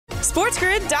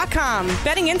SportsGrid.com.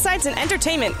 Betting insights and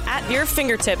entertainment at your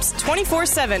fingertips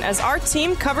 24/7 as our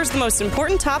team covers the most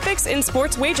important topics in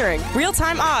sports wagering.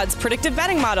 Real-time odds, predictive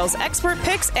betting models, expert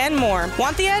picks, and more.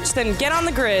 Want the edge? Then get on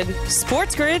the grid.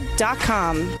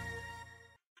 SportsGrid.com.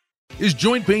 Is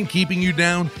joint pain keeping you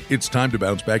down? It's time to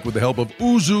bounce back with the help of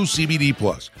Uzu CBD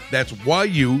Plus. That's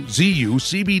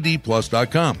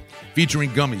YUZUCBDPlus.com. Featuring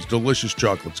gummies, delicious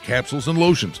chocolates, capsules, and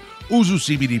lotions, Uzu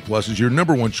CBD Plus is your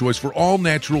number one choice for all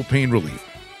natural pain relief.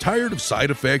 Tired of side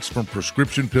effects from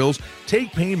prescription pills?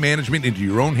 Take pain management into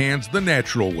your own hands the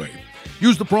natural way.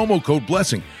 Use the promo code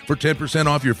BLESSING for 10%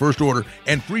 off your first order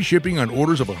and free shipping on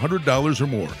orders of $100 or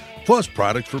more, plus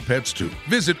products for pets too.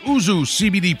 Visit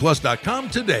UzuCBDPlus.com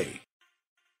today.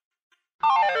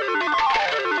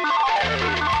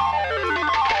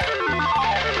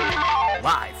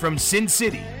 Live from Sin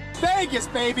City, Vegas,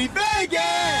 baby,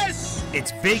 Vegas!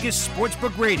 It's Vegas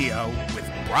Sportsbook Radio with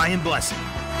Brian Blessing.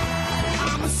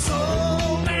 I'm a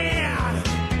soul man.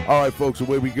 All right, folks,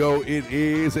 away we go. It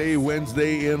is a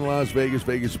Wednesday in Las Vegas,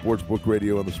 Vegas Sportsbook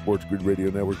Radio on the Sports Grid Radio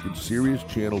Network in Sirius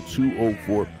Channel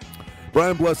 204.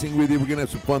 Brian Blessing with you. We're going to have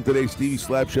some fun today. Stevie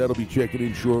Slapshot will be checking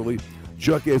in shortly.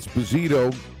 Chuck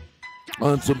Esposito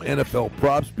on some NFL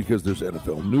props because there's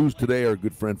NFL news today. Our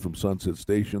good friend from Sunset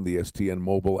Station, the STN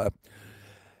mobile app.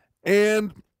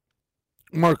 And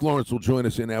Mark Lawrence will join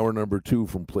us in hour number 2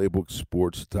 from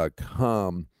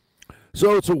PlaybookSports.com.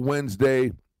 So it's a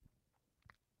Wednesday.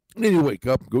 And you wake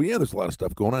up and go, yeah, there's a lot of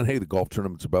stuff going on. Hey, the golf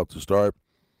tournament's about to start.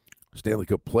 Stanley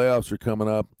Cup playoffs are coming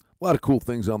up. A lot of cool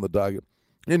things on the docket.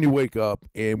 And you wake up,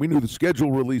 and we knew the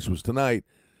schedule release was tonight.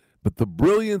 But the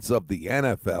brilliance of the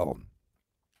NFL,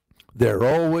 they're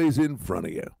always in front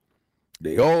of you.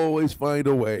 They always find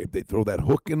a way. They throw that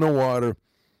hook in the water,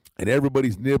 and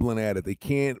everybody's nibbling at it. They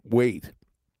can't wait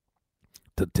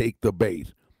to take the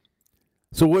bait.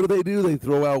 So what do? They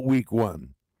throw out week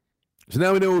 1. So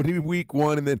now we know what week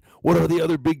 1, and then what are the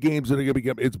other big games that are going to be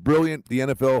coming? It's brilliant. The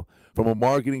NFL, from a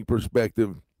marketing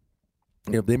perspective,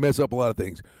 they mess up a lot of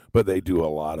things, but they do a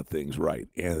lot of things right,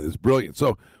 and it's brilliant.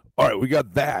 So, all right, we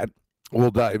got that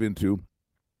we'll dive into.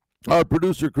 Our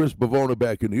producer, Chris Bavona,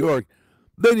 back in New York.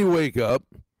 Then you wake up,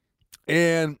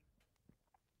 and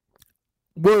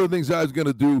one of the things I was going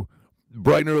to do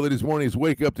bright and early this morning is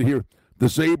wake up to hear the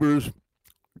Sabres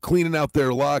cleaning out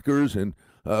their lockers, and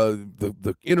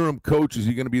the interim coach, is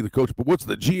he going to be the coach? But what's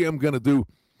the GM going to do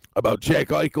about Jack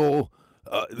Eichel?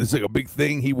 This is like a big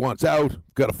thing. He wants out.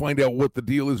 Got to find out what the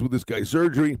deal is with this guy's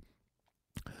surgery.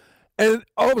 And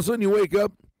all of a sudden you wake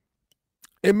up,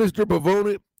 and Mr.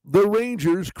 Bavona, the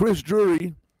Rangers, Chris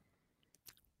Drury,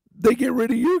 they get rid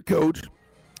of your coach,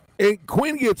 and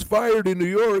Quinn gets fired in New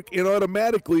York, and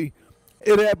automatically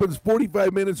it happens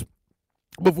 45 minutes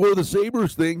before the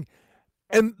Sabres thing.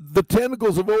 And the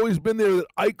tentacles have always been there, that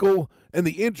Eichel, and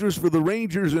the interest for the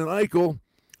Rangers and Eichel,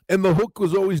 and the hook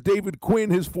was always David Quinn,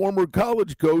 his former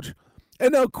college coach.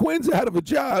 And now Quinn's out of a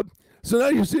job. So now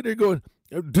you're sitting there going,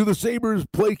 do the Sabres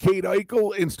placate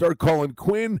Eichel and start calling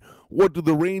Quinn? What do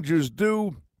the Rangers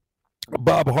do?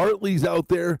 Bob Hartley's out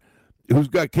there, who's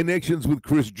got connections with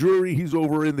Chris Drury. He's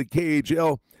over in the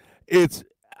KHL. It's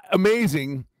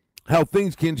amazing how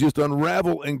things can just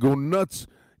unravel and go nuts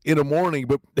in a morning.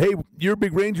 But, hey, you're a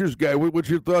big Rangers guy. What's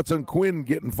your thoughts on Quinn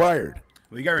getting fired?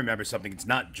 Well, you got to remember something. It's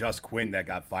not just Quinn that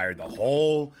got fired. The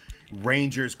whole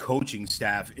Rangers coaching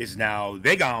staff is now,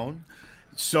 they gone.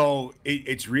 So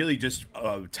it's really just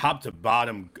top to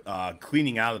bottom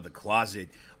cleaning out of the closet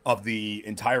of the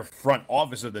entire front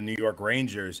office of the New York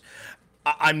Rangers.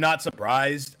 I'm not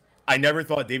surprised. I never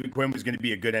thought David Quinn was going to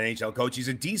be a good NHL coach. He's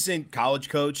a decent college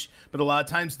coach, but a lot of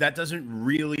times that doesn't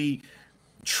really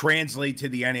translate to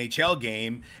the NHL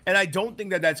game. And I don't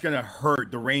think that that's going to hurt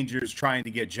the Rangers trying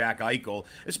to get Jack Eichel,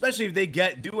 especially if they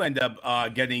do end up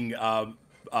getting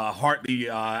Hartley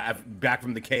back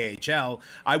from the KHL.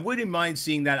 I wouldn't mind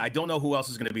seeing that. I don't know who else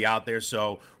is going to be out there.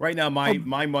 So right now,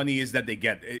 my money is that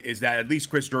that at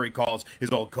least Chris Drury calls his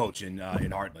old coach in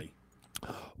Hartley.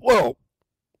 Well,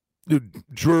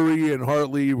 Drury and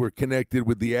Hartley were connected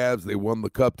with the Avs. They won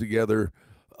the Cup together.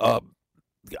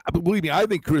 Believe me, I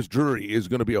think Chris Drury is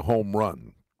going to be a home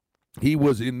run. He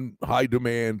was in high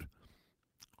demand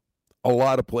a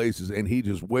lot of places, and he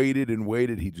just waited and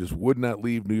waited. He just would not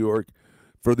leave New York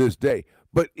for this day.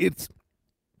 But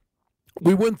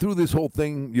we went through this whole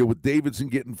thing, with Davidson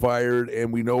getting fired,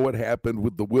 and we know what happened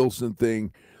with the Wilson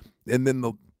thing, and then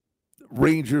the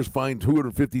Rangers fined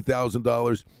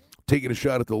 $250,000 taking a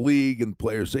shot at the league and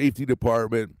player safety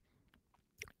department,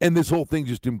 and this whole thing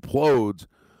just implodes.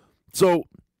 So,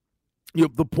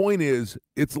 the point is,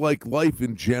 it's like life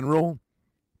in general.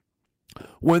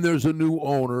 when there's a new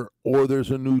owner or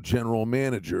there's a new general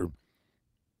manager,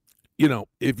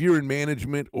 if you're in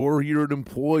management or you're an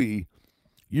employee,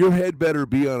 your head better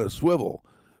be on a swivel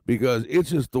because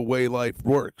it's just the way life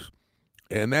works.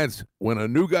 And that's when a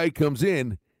new guy comes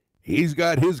in, he's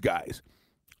got his guys.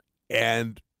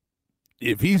 And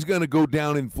if he's going to go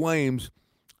down in flames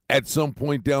at some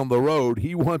point down the road,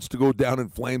 he wants to go down in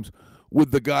flames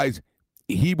with the guys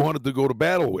he wanted to go to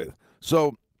battle with.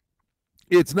 So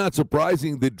it's not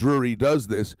surprising that Drury does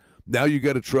this. Now you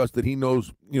got to trust that he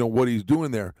knows, what he's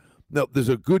doing there. Now, there's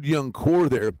a good young core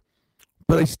there,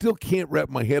 but I still can't wrap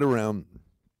my head around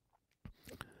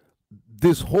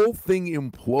this whole thing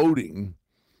imploding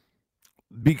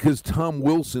because Tom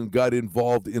Wilson got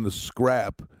involved in a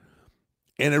scrap,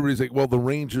 and everybody's like, well, the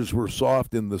Rangers were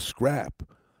soft in the scrap.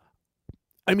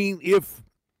 I mean, if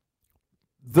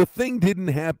the thing didn't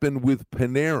happen with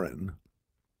Panarin,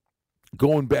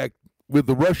 going back with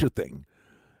the Russia thing,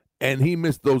 and he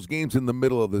missed those games in the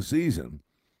middle of the season,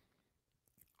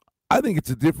 I think it's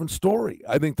a different story.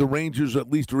 I think the Rangers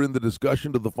at least are in the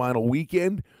discussion to the final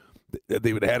weekend.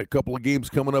 They would have had a couple of games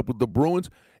coming up with the Bruins.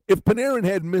 If Panarin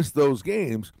had missed those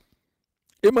games,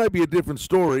 it might be a different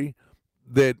story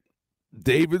that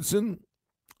Davidson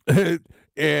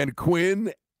and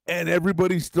Quinn and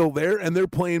everybody's still there and they're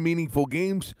playing meaningful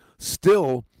games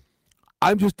still.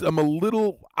 I'm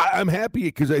happy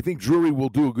because I think Drury will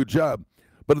do a good job.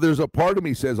 But there's a part of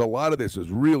me says a lot of this is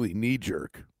really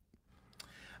knee-jerk.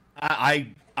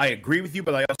 I agree with you,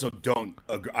 but I also don't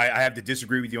agree. I have to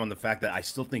disagree with you on the fact that I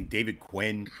still think David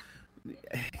Quinn,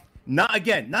 not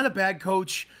a bad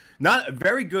coach, not a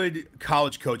very good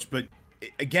college coach, but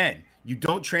again, you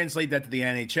don't translate that to the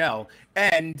NHL.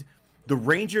 And the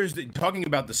Rangers, talking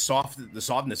about the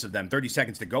softness of them, 30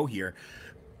 seconds to go here,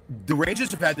 the Rangers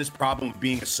have had this problem of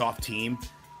being a soft team.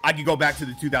 I could go back to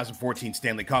the 2014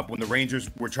 Stanley Cup when the Rangers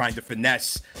were trying to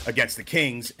finesse against the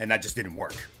Kings, and that just didn't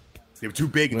work. They were too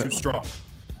big and too strong.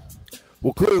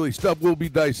 Well, clearly, stuff we'll be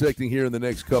dissecting here in the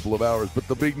next couple of hours. But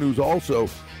the big news also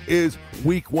is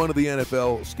Week 1 of the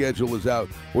NFL schedule is out.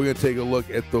 We're going to take a look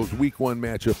at those Week 1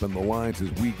 matchup and the lines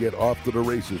as we get off to the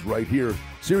races right here.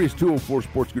 Sirius 204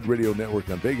 Sports Grid Radio Network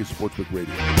on Vegas Sportsbook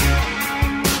Radio.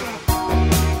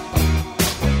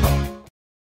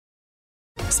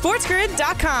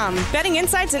 SportsGrid.com. Betting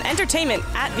insights and entertainment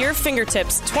at your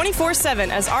fingertips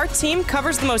 24/7 as our team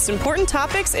covers the most important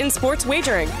topics in sports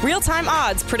wagering. Real-time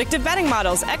odds, predictive betting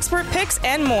models, expert picks,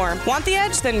 and more. Want the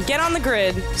edge? Then get on the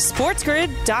grid.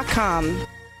 SportsGrid.com.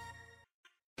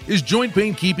 Is joint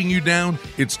pain keeping you down?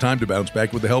 It's time to bounce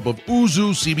back with the help of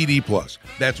Uzu CBD Plus.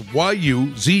 That's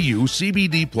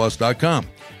YUZUCBDPlus.com.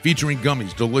 Featuring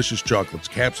gummies, delicious chocolates,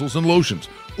 capsules, and lotions,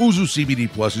 Uzu CBD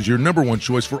Plus is your #1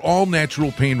 choice for all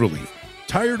natural pain relief.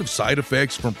 Tired of side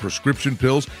effects from prescription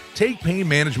pills? Take pain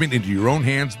management into your own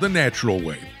hands the natural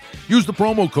way. Use the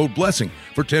promo code BLESSING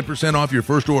for 10% off your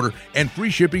first order and free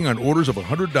shipping on orders of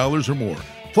 $100 or more,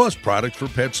 plus products for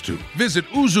pets too. Visit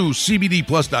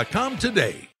UzuCBDPlus.com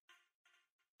today.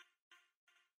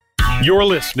 You're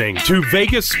listening to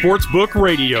Vegas Sportsbook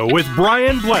Radio with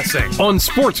Brian Blessing on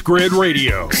Sports Grid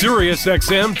Radio, Sirius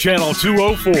XM Channel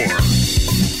 204.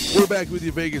 We're back with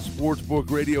you, Vegas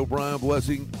Sportsbook Radio. Brian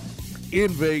Blessing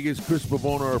in Vegas. Chris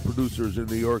Pavona, our producers in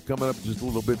New York. Coming up in just a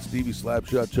little bit, Stevie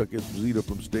Slapshot, Chuck Esposito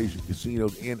from Station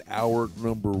Casinos in hour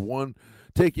number 1.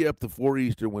 Take you up to 4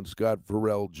 Eastern when Scott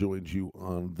Farrell joins you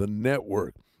on the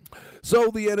network. So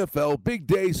the NFL, big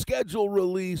day, schedule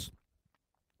release.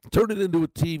 Turn it into a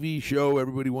TV show.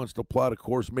 Everybody wants to plot a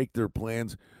course, make their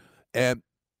plans. And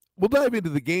we'll dive into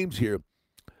the games here.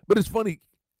 But it's funny,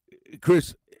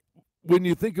 Chris, when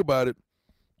you think about it,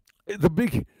 the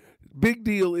big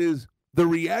deal is the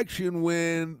reaction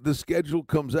when the schedule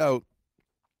comes out,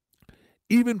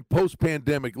 even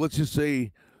post-pandemic. Let's just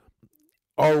say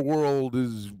our world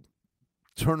is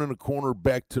turning a corner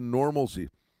back to normalcy.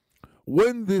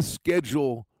 When this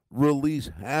schedule release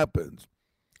happens,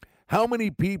 how many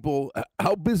people,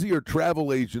 how busy are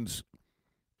travel agents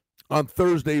on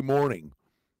Thursday morning?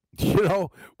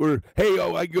 Or, hey,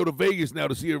 I can go to Vegas now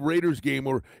to see a Raiders game,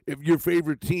 or if your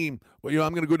favorite team, well,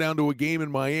 I'm going to go down to a game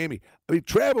in Miami. I mean,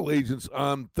 travel agents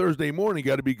on Thursday morning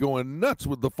got to be going nuts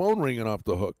with the phone ringing off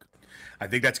the hook. I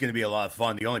think that's going to be a lot of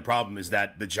fun. The only problem is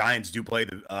that the Giants do play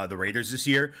the Raiders this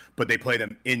year, but they play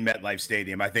them in MetLife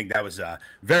Stadium. I think that was a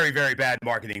very, very bad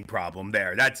marketing problem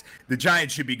there. The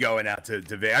Giants should be going out to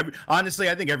Vegas. Honestly,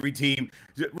 I think every team,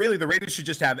 really, the Raiders should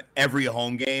just have every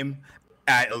home game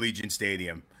at Allegiant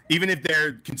Stadium, even if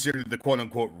they're considered the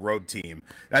quote-unquote road team.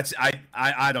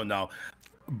 I don't know.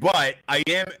 But I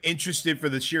am interested for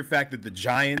the sheer fact that the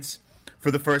Giants,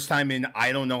 for the first time in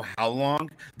I don't know how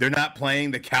long. They're not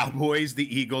playing the Cowboys,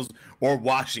 the Eagles, or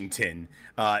Washington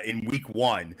in week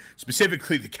 1.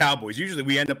 Specifically the Cowboys. Usually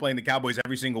we end up playing the Cowboys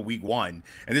every single week 1.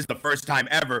 And this is the first time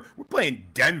ever we're playing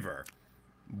Denver.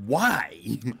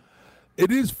 Why?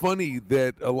 It is funny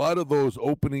that a lot of those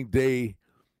opening day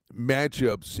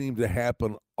matchups seem to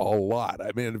happen a lot.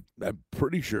 I mean, I'm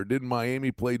pretty sure, didn't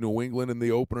Miami play New England in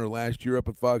the opener last year up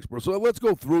at Foxborough? So let's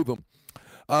go through them.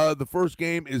 The first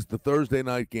game is the Thursday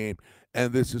night game,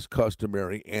 and this is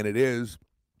customary, and it is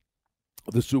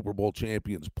the Super Bowl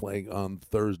champions playing on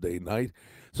Thursday night.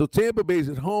 So Tampa Bay's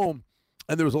at home,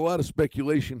 and there was a lot of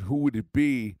speculation who would it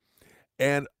be,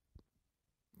 and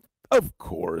of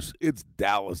course, it's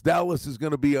Dallas. Dallas is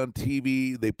going to be on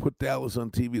TV. They put Dallas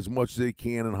on TV as much as they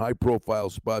can in high-profile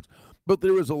spots, but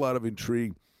there is a lot of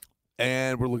intrigue,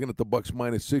 and we're looking at the Bucs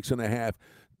minus 6.5.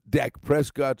 Dak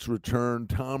Prescott's return,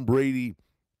 Tom Brady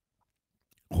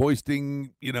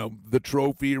hoisting, the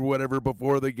trophy or whatever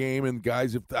before the game, and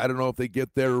guys, I don't know if they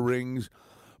get their rings,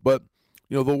 but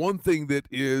the one thing that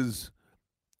is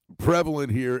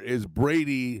prevalent here is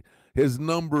Brady. His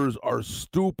numbers are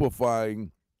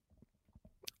stupefying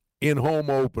in home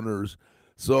openers.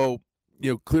 So,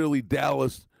 clearly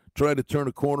Dallas trying to turn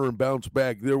a corner and bounce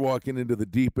back. They're walking into the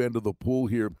deep end of the pool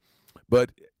here. But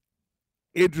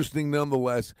interesting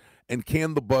nonetheless. And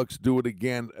can the Bucs do it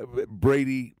again?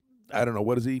 Brady, I don't know,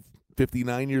 what is he,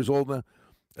 59 years old now?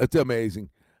 That's amazing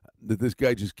that this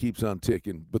guy just keeps on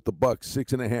ticking. But the Bucs,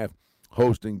 6.5,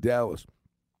 hosting Dallas.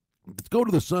 Let's go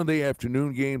to the Sunday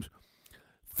afternoon games.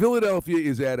 Philadelphia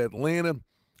is at Atlanta.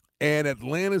 And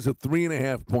Atlanta's a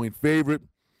 3.5-point favorite.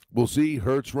 We'll see.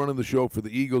 Hurts running the show for the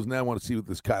Eagles. Now I want to see what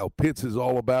this Kyle Pitts is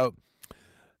all about.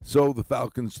 So the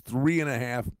Falcons,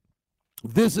 3.5.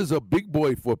 This is a big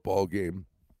boy football game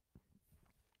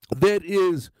that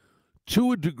is,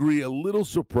 to a degree, a little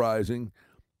surprising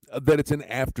that it's an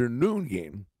afternoon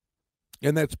game.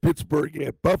 And that's Pittsburgh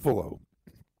at Buffalo.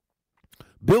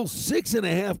 Bills,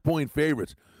 6.5-point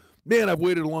favorites. Man, I've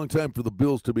waited a long time for the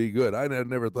Bills to be good. I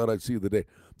never thought I'd see the day.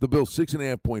 The Bills,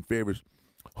 6.5-point favorites,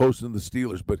 hosting the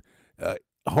Steelers. But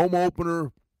home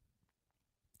opener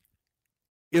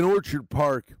in Orchard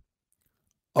Park,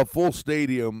 a full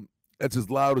stadium, that's as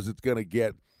loud as it's going to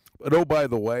get. But, oh, by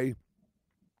the way,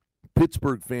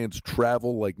 Pittsburgh fans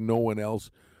travel like no one else.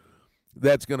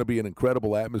 That's going to be an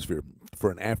incredible atmosphere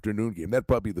for an afternoon game. That'd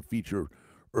probably be the feature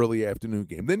early afternoon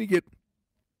game. Then you get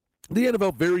the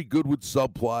NFL very good with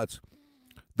subplots.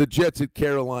 The Jets at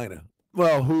Carolina.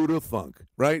 Well, who'd have thunk,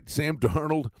 right? Sam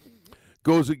Darnold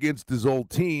goes against his old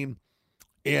team.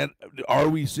 And are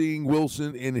we seeing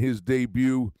Wilson in his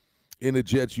debut in a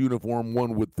Jets uniform?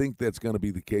 One would think that's going to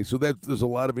be the case. So there's a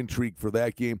lot of intrigue for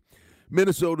that game.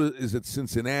 Minnesota is at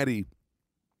Cincinnati.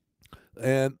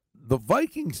 And the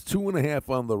Vikings, 2.5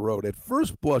 on the road. At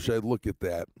first blush, I look at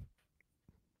that.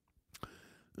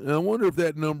 And I wonder if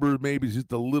that number maybe is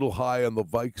just a little high on the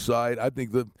Vike side. I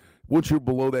think that once you're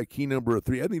below that key number of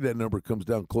 3, I think that number comes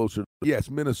down closer. Yes,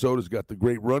 Minnesota's got the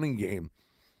great running game.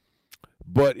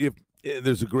 But if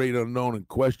there's a great unknown in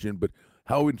question, but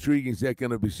how intriguing is that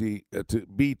going to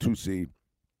be to see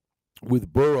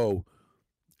with Burrow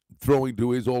throwing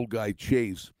to his old guy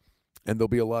Chase? And there'll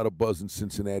be a lot of buzz in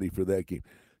Cincinnati for that game.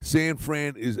 San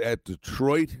Fran is at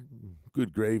Detroit.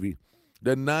 Good gravy.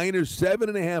 The Niners,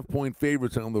 7.5-point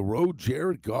favorites on the road.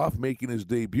 Jared Goff making his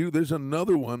debut. There's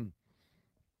another one.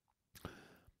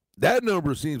 That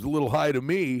number seems a little high to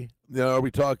me. Are we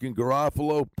talking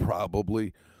Garoppolo?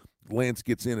 Probably. Lance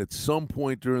gets in at some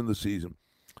point during the season.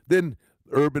 Then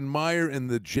Urban Meyer and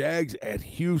the Jags at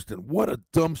Houston. What a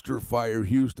dumpster fire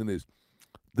Houston is.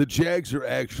 The Jags are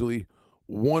actually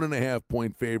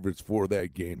 1.5-point favorites for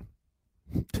that game.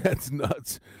 That's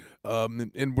nuts.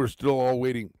 And we're still all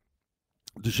waiting.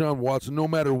 Deshaun Watson, no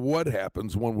matter what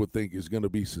happens, one would think is going to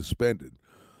be suspended.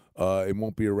 It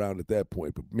won't be around at that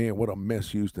point. But, man, what a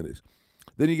mess Houston is.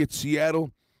 Then you get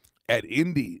Seattle at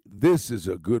Indy. This is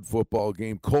a good football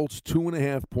game. Colts,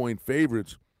 2.5-point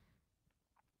favorites.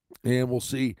 And we'll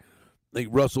see. I think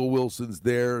Russell Wilson's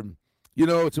there.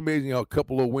 It's amazing how a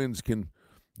couple of wins can,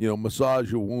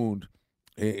 massage a wound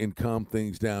and calm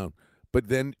things down. But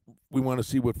then we want to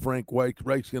see what Frank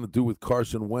Reich's going to do with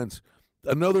Carson Wentz.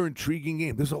 Another intriguing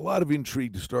game. There's a lot of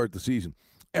intrigue to start the season.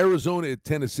 Arizona at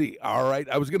Tennessee. All right.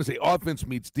 I was going to say offense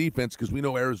meets defense because we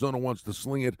know Arizona wants to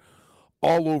sling it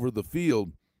all over the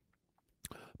field.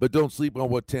 But don't sleep on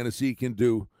what Tennessee can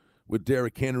do with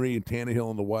Derrick Henry and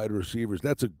Tannehill and the wide receivers.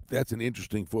 That's an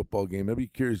interesting football game. I'd be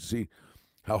curious to see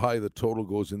how high the total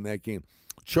goes in that game.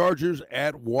 Chargers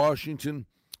at Washington.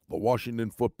 The Washington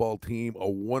football team, a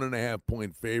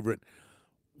 1.5-point favorite.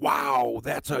 Wow,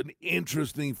 that's an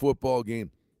interesting football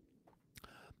game.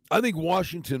 I think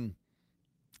Washington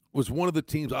was one of the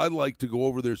teams I'd like to go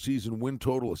over their season win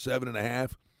total of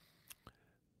 7.5.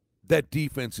 That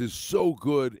defense is so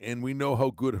good, and we know how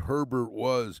good Herbert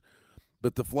was.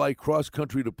 But to fly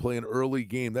cross-country to play an early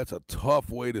game, that's a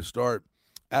tough way to start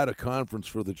at a conference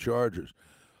for the Chargers.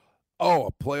 Oh,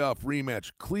 a playoff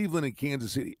rematch, Cleveland and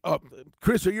Kansas City.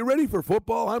 Chris, are you ready for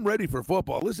football? I'm ready for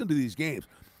football. Listen to these games.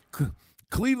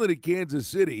 Cleveland and Kansas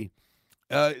City,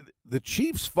 the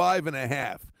Chiefs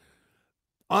 5.5.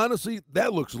 Honestly,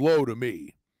 that looks low to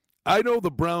me. I know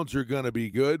the Browns are going to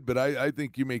be good, but I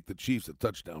think you make the Chiefs a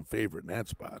touchdown favorite in that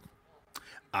spot.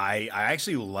 I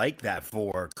actually like that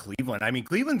for Cleveland. I mean,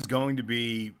 Cleveland's going to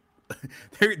be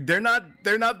they're not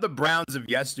the Browns of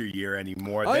yesteryear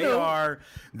anymore.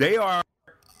 They are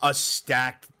a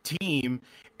stacked team,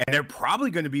 and they're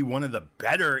probably going to be one of the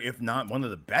better, if not one of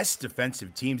the best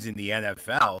defensive teams in the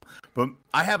NFL. But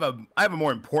I have a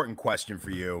more important question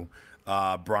for you,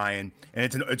 Brian,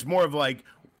 and it's more of like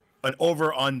an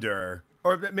over-under,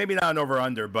 or maybe not an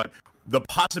over-under, but the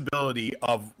possibility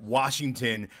of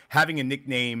Washington having a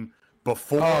nickname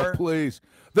before. Oh, please.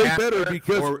 They better,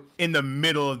 because or in the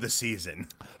middle of the season.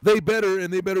 They better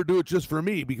do it just for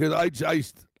me, because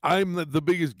I'm the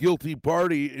biggest guilty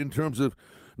party in terms of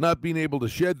not being able to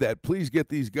shed that. Please get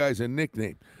these guys a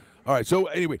nickname. All right, so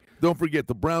anyway, don't forget,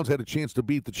 the Browns had a chance to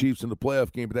beat the Chiefs in the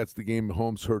playoff game, but that's the game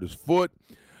Mahomes hurt his foot.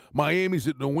 Miami's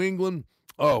at New England.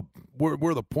 Oh, where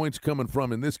are the points coming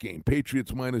from in this game?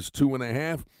 Patriots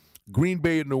 -2.5. Green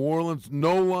Bay at New Orleans,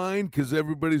 no line, because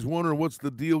everybody's wondering what's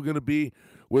the deal going to be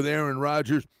with Aaron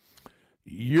Rodgers.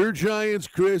 Your Giants,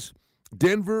 Chris.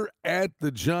 Denver at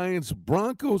the Giants.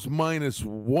 Broncos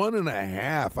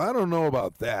 -1.5. I don't know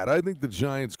about that. I think the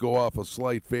Giants go off a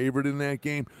slight favorite in that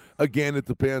game. Again, it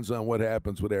depends on what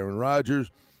happens with Aaron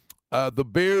Rodgers. The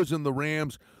Bears and the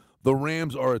Rams. The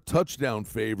Rams are a touchdown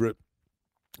favorite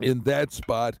in that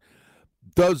spot.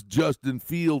 Does Justin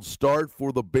Fields start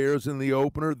for the Bears in the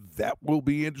opener? That will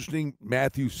be interesting.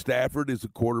 Matthew Stafford is the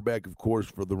quarterback, of course,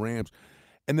 for the Rams.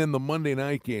 And then the Monday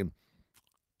night game.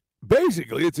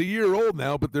 Basically, it's a year old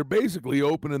now, but they're basically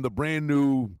opening the brand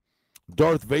new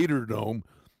Darth Vader Dome,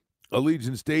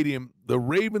 Allegiant Stadium. The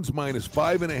Ravens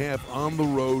 -5.5 on the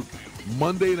road.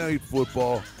 Monday Night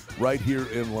Football right here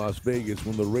in Las Vegas,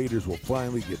 when the Raiders will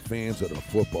finally get fans at a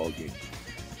football game.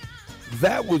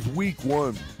 That was week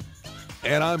one.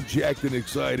 And I'm jacked and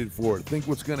excited for it. Think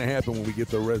what's going to happen when we get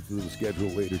the rest of the schedule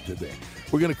later today.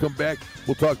 We're going to come back.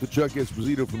 We'll talk to Chuck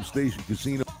Esposito from Station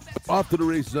Casino. Off to the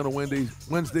races on a Wednesday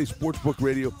Sportsbook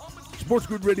Radio. Sports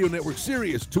Grid Radio Network,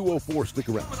 Sirius 204. Stick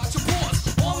around.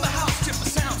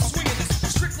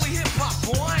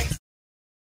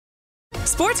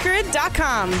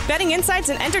 SportsGrid.com. Betting insights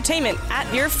and entertainment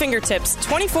at your fingertips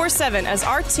 24/7 as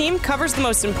our team covers the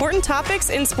most important topics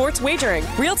in sports wagering.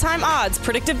 Real-time odds,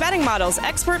 predictive betting models,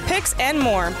 expert picks, and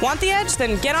more. Want the edge?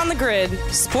 Then get on the grid.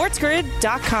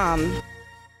 SportsGrid.com.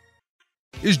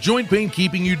 Is joint pain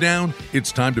keeping you down?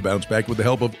 It's time to bounce back with the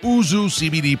help of Uzu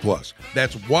CBD Plus.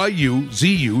 That's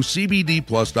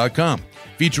YUZUCBDPlus.com.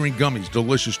 Featuring gummies,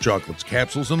 delicious chocolates,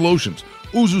 capsules, and lotions,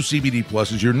 Uzu CBD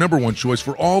Plus is your #1 choice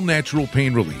for all natural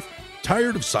pain relief.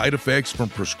 Tired of side effects from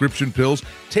prescription pills?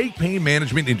 Take pain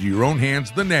management into your own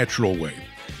hands the natural way.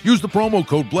 Use the promo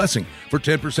code BLESSING for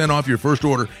 10% off your first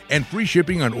order and free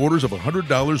shipping on orders of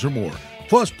 $100 or more,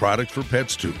 plus products for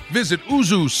pets too. Visit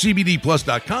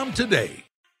UzuCBDPlus.com today.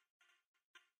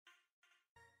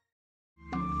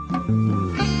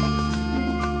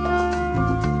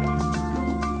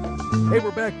 Hey,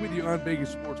 we're back with you on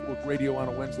Vegas Sportsbook Radio on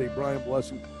a Wednesday. Brian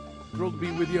Blessing, thrilled to be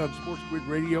with you on Sports Grid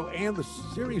Radio and the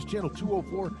Sirius Channel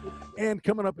 204. And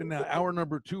coming up in hour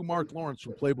number 2, Mark Lawrence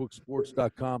from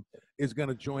PlaybookSports.com is going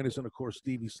to join us. And, of course,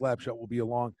 Stevie Slapshot will be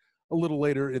along a little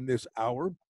later in this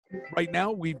hour. Right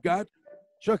now, we've got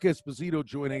Chuck Esposito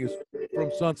joining us from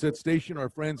Sunset Station, our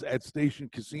friends at Station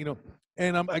Casino.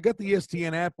 And I got the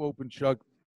STN app open, Chuck,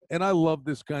 and I love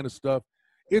this kind of stuff.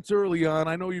 It's early on.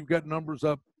 I know you've got numbers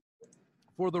up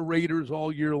for the Raiders all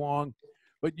year long,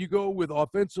 but you go with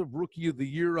offensive rookie of the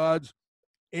year odds.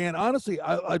 And honestly,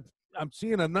 I'm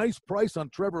seeing a nice price on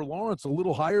Trevor Lawrence, a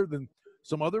little higher than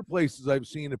some other places I've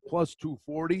seen at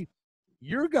 +240.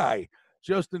 Your guy,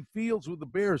 Justin Fields with the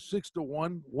Bears,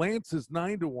 6-1. Lance is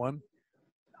 9-1.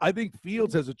 I think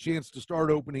Fields has a chance to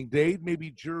start opening day. Maybe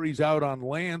jury's out on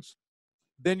Lance.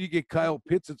 Then you get Kyle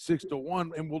Pitts at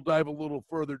 6-1, and we'll dive a little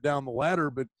further down the ladder.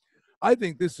 But I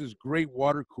think this is great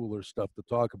water cooler stuff to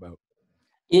talk about.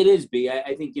 It is, B.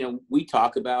 I think, we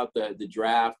talk about the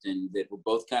draft and that we're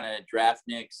both kind of draft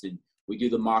nicks, and we do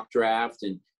the mock draft.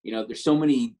 And, there's so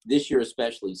many this year,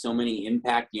 especially so many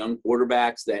impact young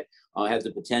quarterbacks that have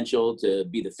the potential to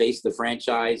be the face of the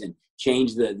franchise and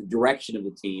change the direction of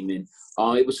the team. And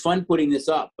it was fun putting this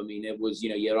up. I mean, it was,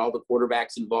 you had all the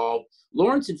quarterbacks involved.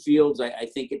 Lawrence and Fields, I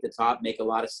think at the top make a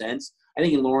lot of sense. I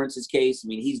think in Lawrence's case, I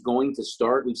mean, he's going to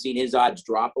start. We've seen his odds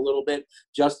drop a little bit.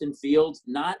 Justin Fields,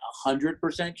 not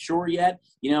 100% sure yet.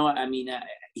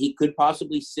 He could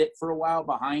possibly sit for a while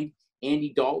behind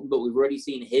Andy Dalton, but we've already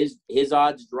seen his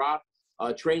odds drop.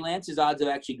 Trey Lance's odds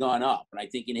have actually gone up. And I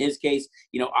think in his case,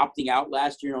 opting out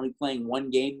last year and only playing one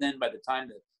game then by the time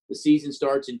the season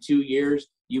starts in 2 years,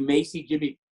 you may see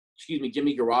Jimmy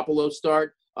Garoppolo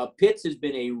start. Pitts has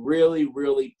been a really,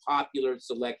 really popular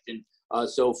selection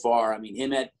so far. I mean,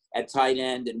 him at tight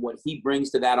end and what he brings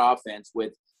to that offense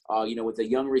with a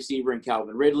young receiver in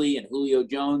Calvin Ridley and Julio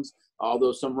Jones,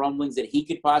 although some rumblings that he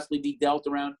could possibly be dealt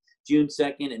around June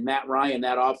 2nd, and Matt Ryan,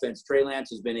 that offense, Trey Lance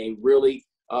has been a really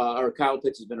Kyle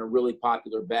Pitts has been a really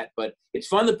popular bet. But it's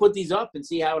fun to put these up and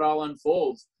see how it all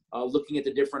unfolds, looking at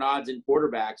the different odds in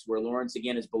quarterbacks, where Lawrence,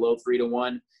 again, is below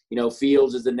 3-1.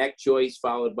 Fields is the next choice,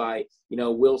 followed by,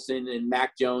 Wilson and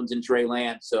Mac Jones and Trey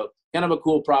Lance. So kind of a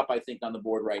cool prop, I think, on the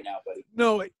board right now, buddy.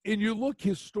 No, and you look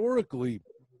historically,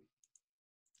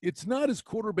 it's not as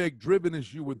quarterback-driven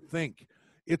as you would think.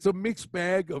 It's a mixed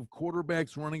bag of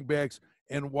quarterbacks, running backs,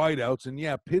 and wideouts. And,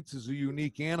 yeah, Pitts is a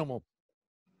unique animal.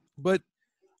 But,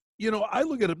 I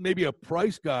look at it, maybe a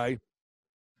price guy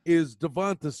is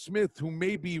Devonta Smith, who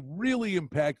may be really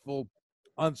impactful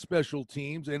on special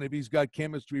teams. And if he's got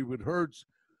chemistry with Hurts,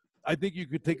 I think you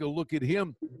could take a look at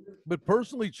him. But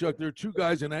personally, Chuck, there are two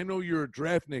guys, and I know you're a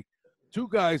draftnik, two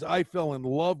guys I fell in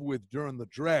love with during the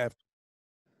draft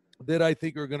that I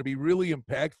think are going to be really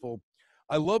impactful.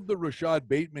 I love the Rashad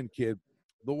Bateman kid,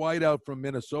 the wideout from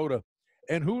Minnesota.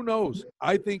 And who knows?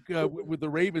 I think with the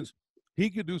Ravens, he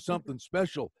could do something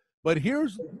special. But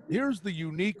here's the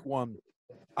unique one.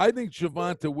 I think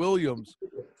Javonte Williams,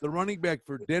 the running back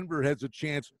for Denver, has a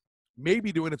chance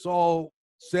maybe to, when it's all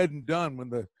said and done, when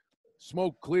the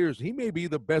smoke clears, he may be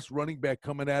the best running back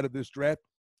coming out of this draft.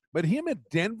 But him at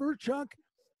Denver, Chuck,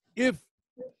 if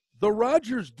the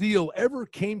Rodgers deal ever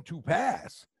came to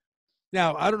pass,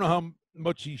 now I don't know how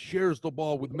much he shares the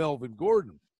ball with Melvin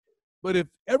Gordon, but if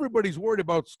everybody's worried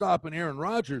about stopping Aaron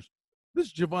Rodgers,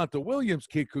 this Javonte Williams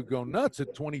kid could go nuts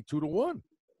at 22-1.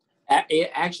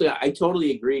 Actually, I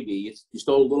totally agree, B. You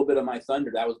stole a little bit of my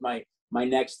thunder. That was my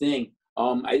next thing.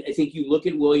 I think you look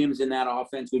at Williams in that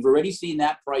offense. We've already seen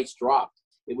that price drop.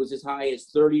 It was as high as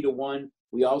 30-1.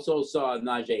 We also saw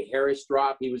Najee Harris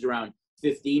drop. He was around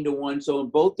 15-1. So in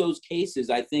both those cases,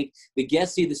 I think the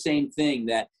guests see the same thing,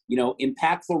 that,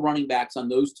 impactful running backs on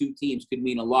those two teams could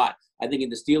mean a lot. I think in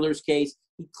the Steelers' case,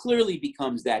 he clearly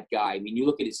becomes that guy. I mean, you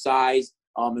look at his size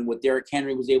and what Derrick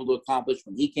Henry was able to accomplish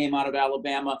when he came out of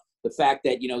Alabama. The fact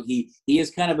that, he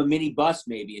is kind of a mini bust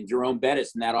maybe in Jerome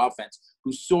Bettis in that offense,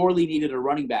 who sorely needed a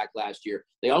running back last year.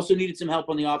 They also needed some help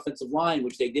on the offensive line,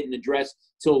 which they didn't address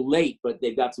till late, but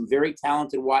they've got some very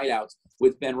talented wideouts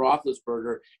with Ben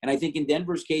Roethlisberger. And I think in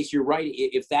Denver's case, you're right.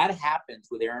 If that happens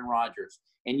with Aaron Rodgers,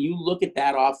 and you look at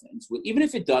that offense, even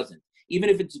if it doesn't, even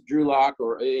if it's Drew Lock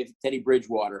or if Teddy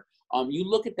Bridgewater, you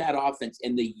look at that offense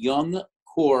and the young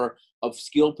core of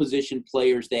skill position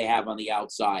players they have on the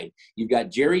outside. You've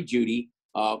got Jerry Jeudy,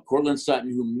 Cortland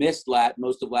Sutton, who missed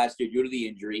most of last year due to the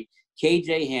injury,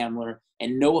 KJ Hamler,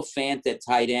 and Noah Fant at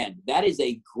tight end. That is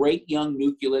a great young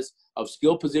nucleus of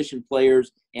skill position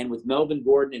players, and with Melvin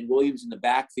Gordon and Williams in the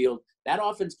backfield, that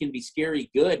offense can be scary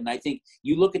good. And I think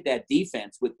you look at that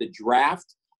defense with the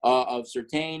draft of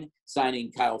Surtain,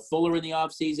 signing Kyle Fuller in the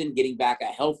offseason, getting back a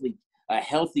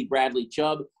healthy Bradley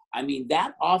Chubb. I mean,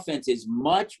 that offense is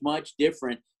much, much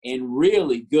different and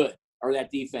really good, or that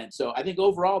defense. So I think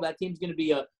overall that team's going to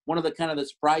be one of the kind of the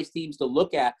surprise teams to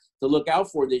look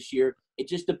out for this year. It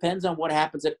just depends on what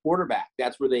happens at quarterback.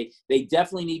 That's where they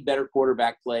definitely need better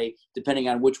quarterback play, depending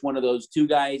on which one of those two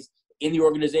guys in the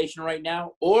organization right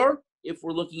now, or if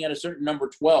we're looking at a certain number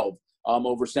 12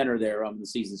 over center there the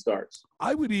season starts.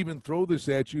 I would even throw this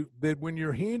at you, that when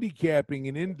you're handicapping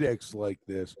an index like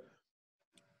this,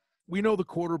 we know the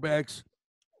quarterbacks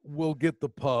will get the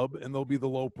pub and they'll be the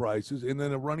low prices. And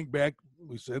then a running back,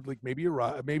 we said, like maybe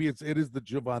it is the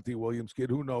Javonte Williams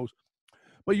kid, who knows.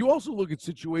 But you also look at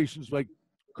situations like,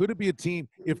 could it be a team,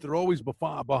 if they're always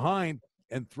behind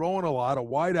and throwing a lot, a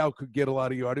wideout could get a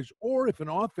lot of yardage, or if an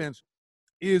offense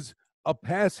is a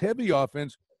pass-heavy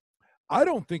offense, I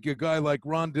don't think a guy like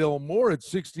Rondale Moore at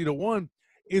 60-1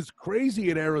 is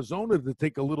crazy at Arizona to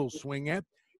take a little swing at.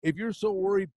 If you're so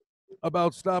worried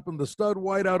about stopping the stud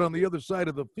wideout on the other side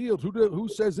of the field, who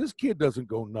says this kid doesn't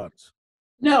go nuts?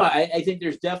 No, I think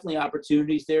there's definitely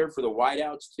opportunities there for the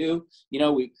wideouts too. You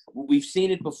know, we've seen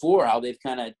it before how they've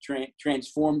kind of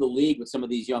transformed the league with some of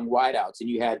these young wideouts. And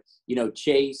you had, you know,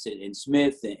 Chase and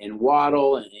Smith and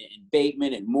Waddle and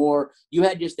Bateman and Moore. You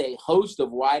had just a host of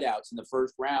wideouts in the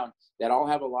first round that all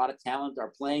have a lot of talent.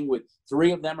 Are playing with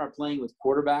 3 of them are playing with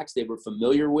quarterbacks they were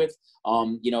familiar with.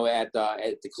 You know, at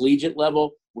the collegiate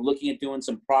level. We're looking at doing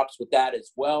some props with that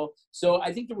as well. So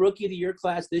I think the Rookie of the Year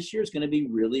class this year is going to be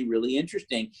really, really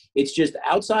interesting. It's just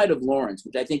outside of Lawrence,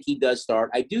 which I think he does start.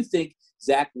 I do think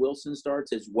Zach Wilson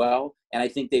starts as well. And I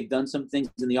think they've done some things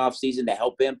in the offseason to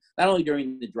help him, not only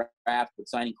during the draft, but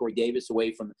signing Corey Davis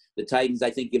away from the Titans, I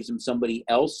think gives him somebody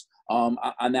else on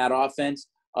that offense.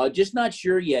 Just not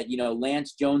sure yet, you know,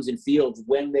 Lance, Jones, and Fields,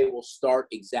 when they will start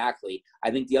exactly. I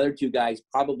think the other 2 guys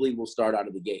probably will start out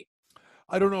of the gate.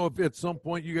 I don't know if at some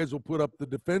point you guys will put up the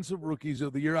defensive rookies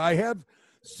of the year. I have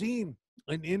seen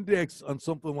an index on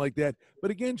something like that.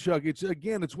 But again, Chuck, it's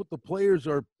what the players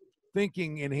are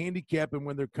thinking and handicapping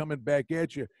when they're coming back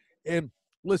at you. And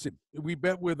listen, we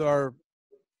bet with our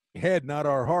head, not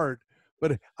our heart.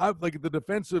 But I like the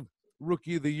defensive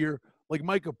rookie of the year, like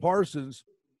Micah Parsons,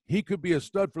 he could be a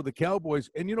stud for the Cowboys.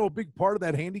 And, you know, a big part of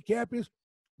that handicap is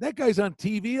that guy's on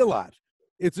TV a lot.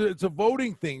 It's a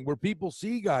voting thing where people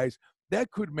see guys. That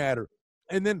could matter.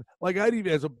 And then, like I'd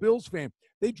even, as a Bills fan,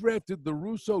 they drafted the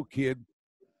Russo kid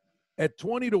at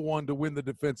 20-1 to win the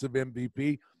defensive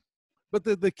MVP. But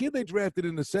the kid they drafted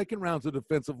in the second round's a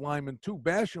defensive lineman too,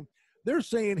 Basham. They're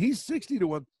saying he's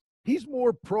 60-1. He's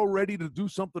more pro-ready to do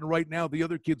something right now. The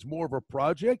other kid's more of a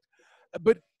project.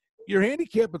 But you're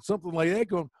handicapping something like that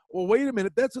going, well, wait a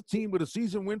minute. That's a team with a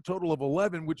season win total of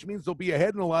 11, which means they'll be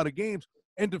ahead in a lot of games.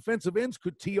 And defensive ends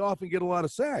could tee off and get a lot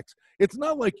of sacks. It's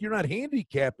not like you're not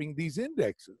handicapping these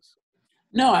indexes.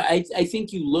 No, I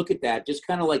think you look at that just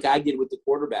kind of like I did with the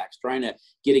quarterbacks, trying to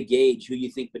get a gauge who you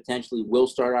think potentially will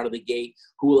start out of the gate,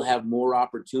 who will have more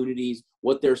opportunities,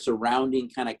 what their surrounding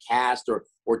kind of cast or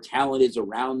talent is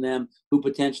around them, who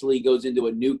potentially goes into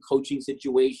a new coaching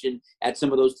situation at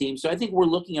some of those teams. So I think we're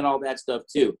looking at all that stuff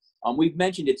too. We've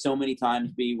mentioned it so many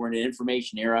times, we're in an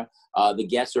information era. The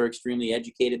guests are extremely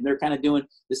educated, and they're kind of doing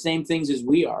the same things as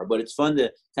we are. But it's fun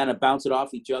to kind of bounce it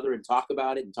off each other and talk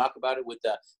about it with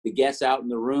the guests out in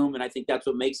the room. And I think that's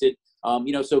what makes it,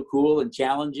 so cool and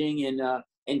challenging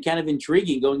and kind of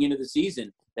intriguing going into the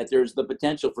season, that there's the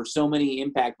potential for so many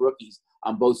impact rookies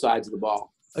on both sides of the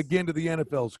ball. Again, to the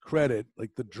NFL's credit,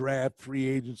 like the draft, free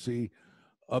agency,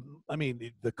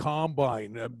 the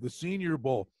combine, the Senior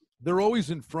Bowl, they're always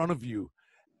in front of you.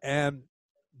 And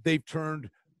they've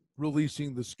turned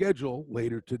releasing the schedule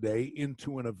later today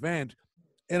into an event.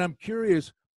 And I'm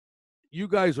curious, you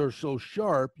guys are so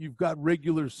sharp, you've got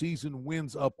regular season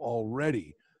wins up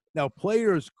already. Now,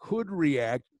 players could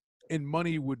react and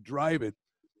money would drive it.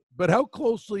 But how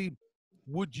closely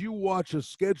would you watch a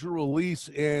schedule release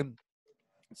and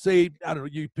say, I don't know,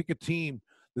 you pick a team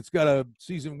that's got a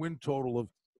season win total of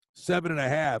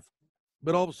 7.5,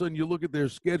 but all of a sudden you look at their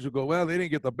schedule, go, well, they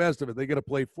didn't get the best of it. They got to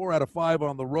play 4 out of 5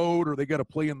 on the road, or they got to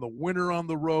play in the winter on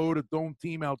the road at Dome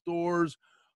Team Outdoors,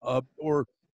 or,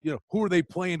 who are they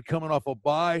playing coming off a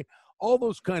bye? All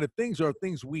those kind of things are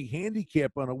things we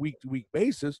handicap on a week-to-week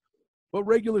basis. But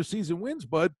regular season wins,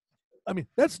 bud,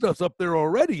 that stuff's up there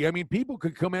already. People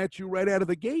could come at you right out of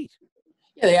the gate.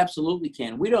 Yeah, they absolutely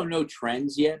can. We don't know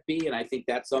trends yet, B, and I think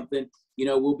that's something,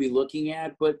 we'll be looking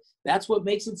at. But that's what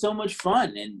makes it so much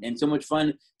fun and so much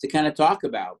fun to kind of talk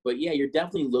about. But, yeah, you're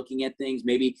definitely looking at things,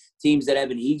 maybe teams that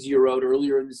have an easier road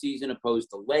earlier in the season opposed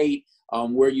to late,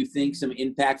 where you think some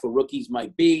impact for rookies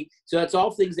might be. So that's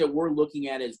all things that we're looking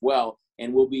at as well.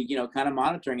 And we'll be, kind of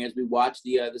monitoring as we watch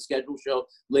the schedule show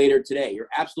later today. You're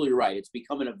absolutely right. It's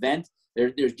become an event.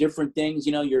 There's different things,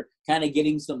 you're kind of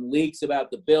getting some leaks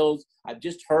about the Bills. I've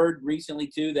just heard recently,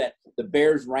 too, that the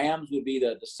Bears-Rams would be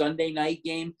the Sunday night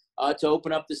game to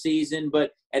open up the season.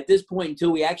 But at this point,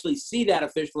 until we actually see that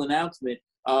official announcement,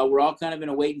 we're all kind of in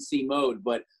a wait-and-see mode.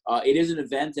 But it is an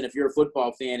event, and if you're a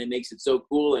football fan, it makes it so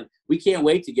cool. And we can't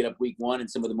wait to get up week 1 in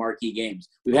some of the marquee games.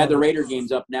 We've had the Raider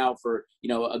games up now for,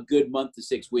 a good month to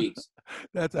 6 weeks.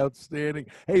 That's outstanding.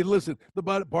 Hey, listen, the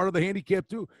part of the handicap,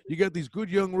 too, you got these good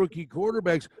young rookie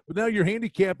quarterbacks, but now you're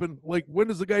handicapping, like, when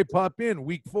does the guy pop in?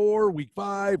 Week 4, week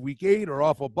 5, week 8, or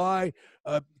off a bye?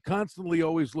 Constantly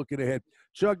always looking ahead.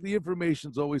 Chuck, the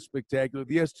information's always spectacular.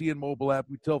 The STN mobile app,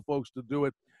 we tell folks to do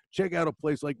it. Check out a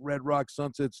place like Red Rock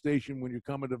Sunset Station when you're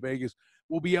coming to Vegas.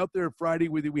 We'll be out there Friday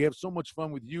with you. We have so much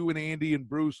fun with you and Andy and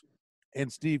Bruce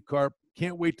and Steve Karp.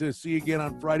 Can't wait to see you again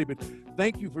on Friday, but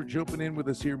thank you for jumping in with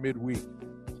us here midweek.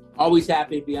 Always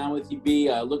happy to be on with you, B.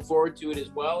 Look forward to it as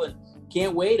well. And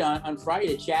can't wait on Friday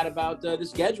to chat about the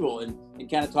schedule and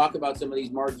kind of talk about some of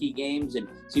these marquee games and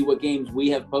see what games we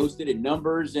have posted and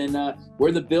numbers and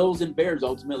where the Bills and Bears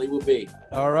ultimately will be.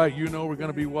 All right, we're going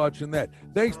to be watching that.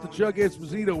 Thanks to Chuck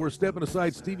Esposito. We're stepping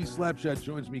aside. Stevie Slapshot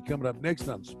joins me coming up next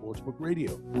on Sportsbook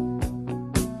Radio.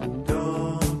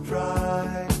 Don't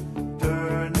try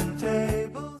turning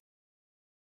tables.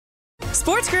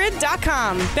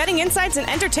 SportsGrid.com. Betting insights and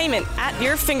entertainment at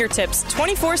your fingertips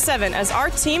 24/7 as our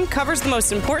team covers the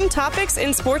most important topics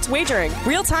in sports wagering.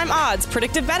 Real-time odds,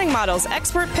 predictive betting models,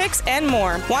 expert picks, and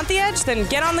more. Want the edge? Then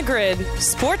get on the grid.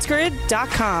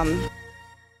 SportsGrid.com.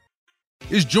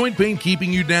 Is joint pain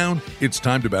keeping you down? It's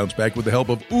time to bounce back with the help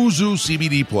of Uzu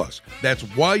CBD Plus. That's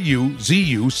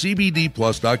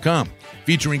YUZUCBDplus.com.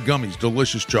 Featuring gummies,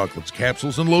 delicious chocolates,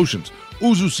 capsules, and lotions,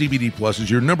 Uzu CBD Plus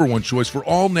is your #1 choice for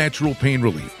all natural pain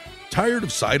relief. Tired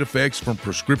of side effects from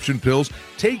prescription pills?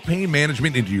 Take pain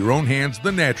management into your own hands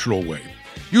the natural way.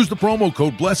 Use the promo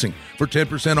code BLESSING for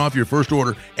 10% off your first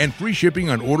order and free shipping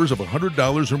on orders of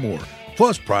 $100 or more,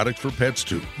 plus products for pets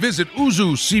too. Visit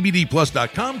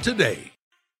UzuCBDplus.com today.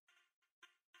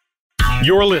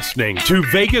 You're listening to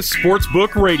Vegas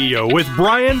Sportsbook Radio with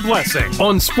Brian Blessing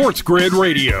on Sports Grid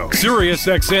Radio, Sirius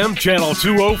XM Channel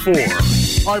 204.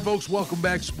 All right, folks, welcome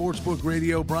back. Sportsbook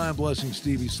Radio. Brian Blessing,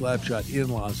 Stevie Slapshot in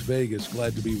Las Vegas.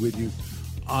 Glad to be with you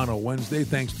on a Wednesday.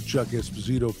 Thanks to Chuck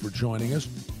Esposito for joining us.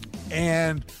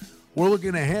 And we're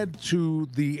looking ahead to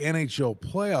the NHL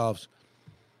playoffs,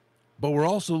 but we're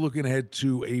also looking ahead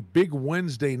to a big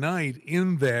Wednesday night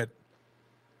in that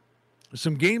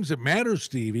some games that matter,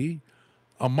 Stevie.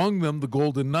 Among them, the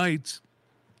Golden Knights,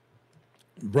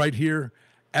 right here,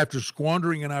 after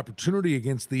squandering an opportunity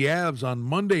against the Avs on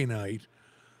Monday night.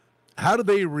 How do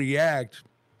they react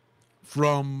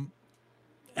from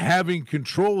having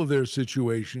control of their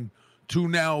situation to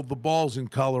now the ball's in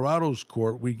Colorado's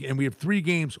court? We have 3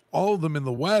 games, all of them in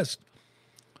the West,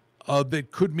 that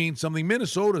could mean something.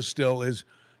 Minnesota still is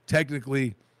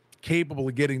technically capable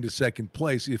of getting to second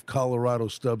place if Colorado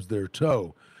stubs their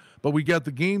toe. But we got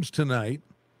the games tonight.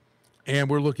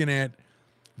 And we're looking at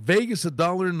Vegas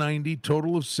 $1.90,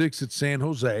 total of 6 at San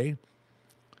Jose. It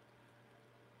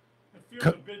feels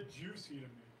a bit juicy to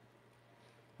me.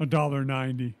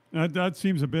 $1.90. That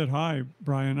seems a bit high,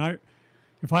 Brian.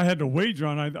 If I had to wager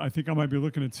on, I think I might be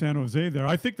looking at San Jose there.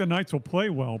 I think the Knights will play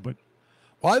well, but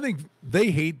I think they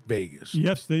hate Vegas.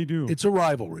 Yes, they do. It's a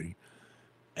rivalry,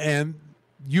 and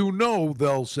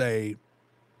they'll say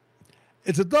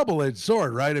it's a double-edged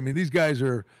sword, right? I mean, these guys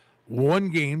are. One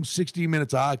game, 60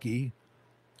 minutes of hockey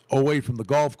away from the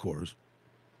golf course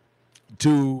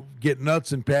to get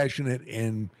nuts and passionate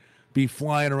and be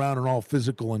flying around and all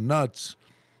physical and nuts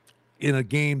in a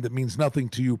game that means nothing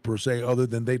to you per se, other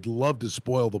than they'd love to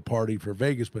spoil the party for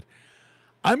Vegas. But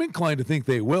I'm inclined to think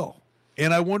they will.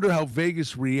 And I wonder how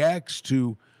Vegas reacts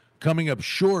to coming up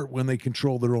short when they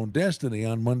control their own destiny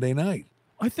on Monday night.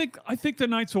 I think the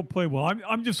Knights will play well.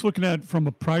 I'm just looking at it from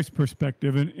a price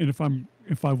perspective, and if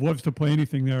I was to play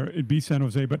anything there, it'd be San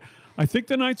Jose. But I think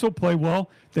the Knights will play well.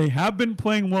 They have been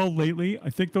playing well lately. I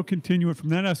think they'll continue it from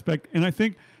that aspect. And I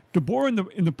think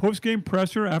DeBoer in the post-game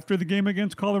presser after the game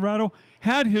against Colorado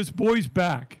had his boys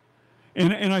back.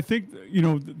 And I think,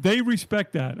 they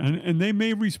respect that, and they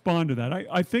may respond to that.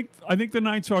 I think the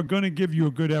Knights are going to give you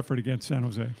a good effort against San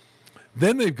Jose.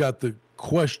 Then they've got the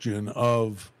question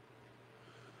of,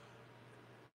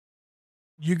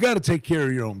 you got to take care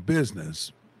of your own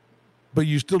business, but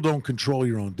you still don't control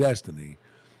your own destiny.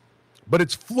 But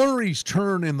it's Fleury's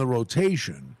turn in the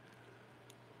rotation,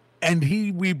 and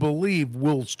we believe,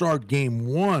 will start game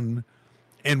 1,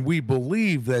 and we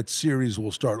believe that series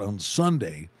will start on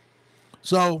Sunday.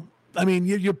 So, I mean,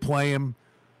 you play him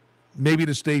maybe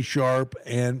to stay sharp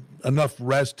and enough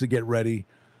rest to get ready,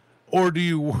 or do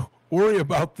you worry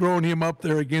about throwing him up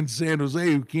there against San Jose,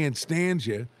 who can't stand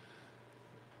you?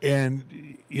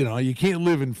 And, you can't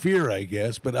live in fear, I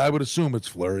guess, but I would assume it's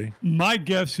Fleury. My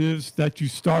guess is that you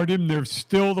start him. There's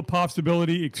still the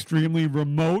possibility, extremely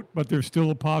remote, but there's still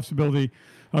a possibility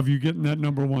of you getting that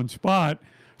number 1 spot.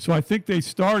 So I think they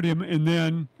start him, and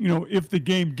then, if the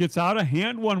game gets out of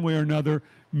hand one way or another,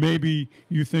 maybe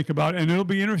you think about it. And it'll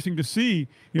be interesting to see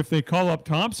if they call up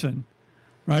Thompson,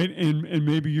 right, and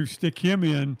maybe you stick him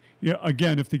in,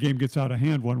 again, if the game gets out of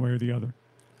hand one way or the other.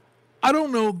 I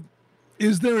don't know.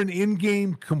 Is there an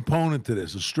in-game component to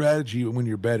this, a strategy when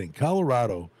you're betting?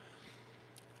 Colorado,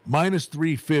 minus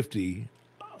 350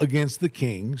 against the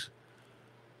Kings.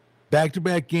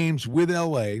 Back-to-back games with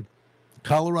L.A.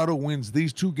 Colorado wins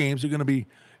these 2 games. They're going to be,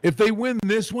 if they win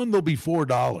this one, they'll be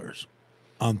 $4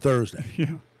 on Thursday,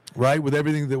 yeah. Right, with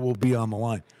everything that will be on the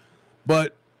line.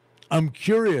 But I'm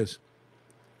curious,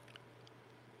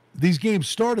 these games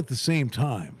start at the same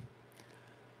time.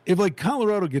 If like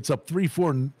Colorado gets up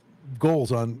 3-4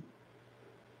 goals on,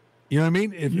 you know what I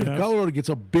mean? If Colorado gets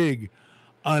up big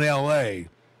on LA,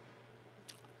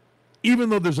 even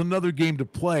though there's another game to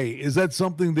play, is that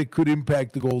something that could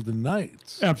impact the Golden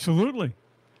Knights? Absolutely.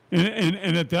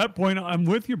 And at that point, I'm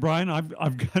with you, Brian. I'm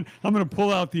going to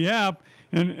pull out the app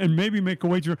and maybe make a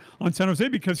wager on San Jose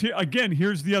because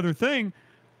here's the other thing.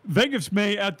 Vegas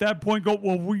may at that point go,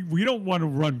 well, we don't want to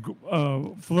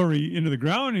run Fleury into the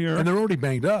ground here, and they're already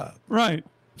banged up, right?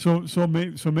 So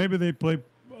maybe they play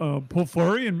pull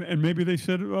Fleury and maybe they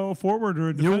set forward or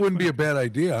it wouldn't be a bad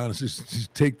idea, honestly.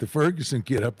 Just take the Ferguson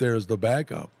kid up there as the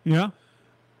backup. Yeah.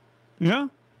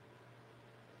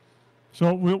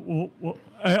 So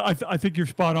I think you're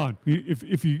spot on.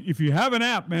 If you have an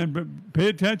app, man, but pay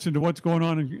attention to what's going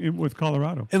on with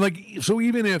Colorado. And so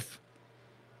even if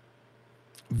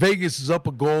Vegas is up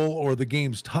a goal or the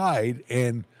game's tied,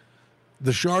 and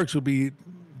the Sharks will be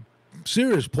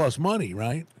serious plus money,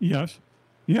 right? Yes.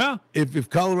 Yeah. If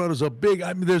Colorado's up big,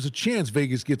 I mean, there's a chance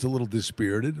Vegas gets a little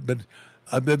dispirited, but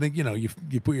I think you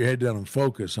put your head down and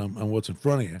focus on what's in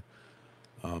front of you.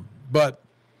 But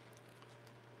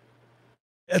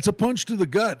it's a punch to the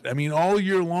gut. I mean, all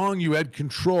year long you had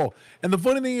control. And the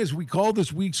funny thing is, we called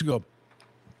this weeks ago.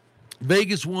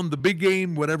 Vegas won the big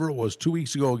game, whatever it was, 2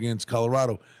 weeks ago against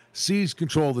Colorado, seized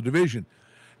control of the division,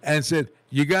 and said,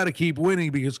 you got to keep winning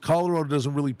because Colorado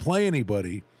doesn't really play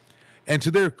anybody. And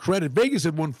to their credit, Vegas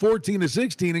had won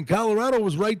 14-16, and Colorado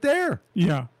was right there.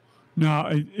 Yeah. No,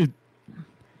 it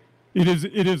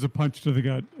is a punch to the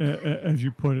gut, as you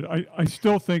put it. I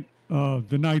still think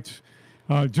the Knights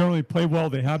generally play well.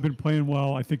 They have been playing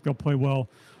well. I think they'll play well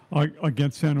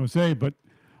against San Jose, but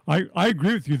I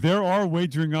agree with you. There are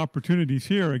wagering opportunities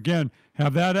here. Again,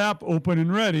 have that app open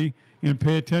and ready and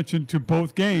pay attention to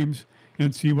both games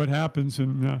and see what happens.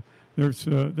 And there's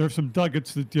some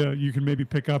nuggets that you can maybe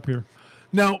pick up here.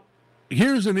 Now,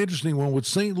 here's an interesting one with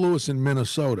St. Louis and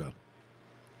Minnesota.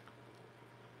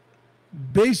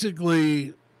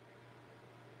 Basically,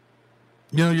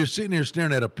 you're sitting here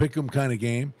staring at a pick'em kind of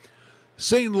game.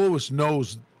 St. Louis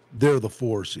knows they're the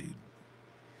 4 seed.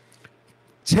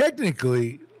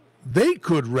 Technically, they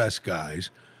could rest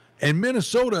guys, and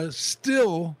Minnesota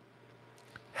still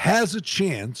has a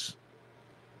chance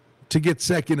to get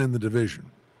second in the division.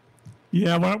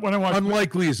 Yeah, when I watch,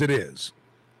 unlikely as it is,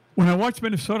 when I watch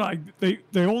Minnesota, they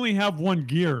only have one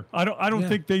gear. I don't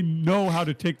think they know how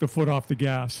to take the foot off the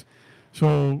gas.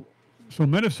 So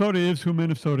Minnesota is who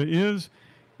Minnesota is,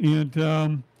 and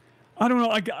I don't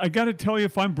know. I got to tell you,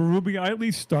 if I'm Berube, I at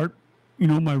least start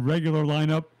my regular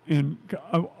lineup. And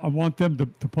I want them to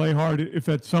play hard. If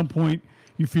at some point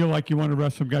you feel like you want to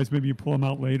rest some guys, maybe you pull them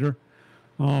out later.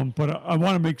 But I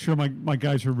want to make sure my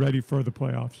guys are ready for the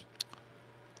playoffs.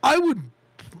 I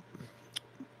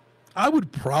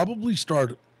would probably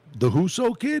start the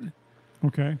Husso kid.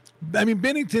 Okay. I mean,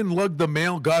 Bennington lugged the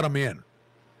mail, got him in.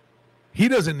 He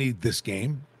doesn't need this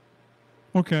game.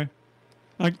 Okay.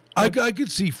 I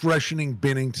could see freshening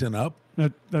Bennington up.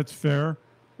 That's fair.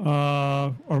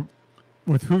 Or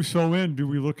with Husso in, do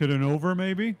we look at an over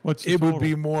maybe? What's the total? Would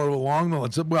be more along the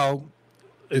lines. Well,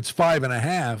 it's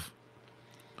 5.5.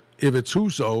 If it's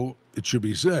Husso, it should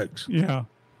be 6. Yeah.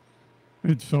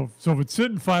 So if it's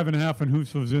sitting 5.5 and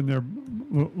Husso's in there,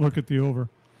 look at the over.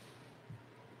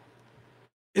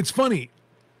 It's funny.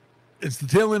 It's the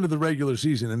tail end of the regular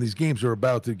season, and these games are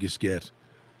about to just get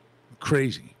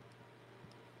crazy,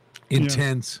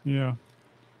 intense. Yeah.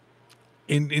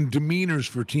 In demeanors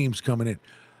for teams coming in.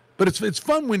 But it's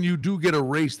fun when you do get a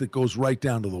race that goes right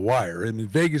down to the wire. I mean,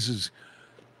 Vegas has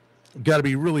got to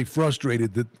be really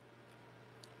frustrated that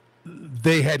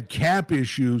they had cap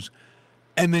issues,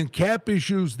 and then cap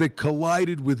issues that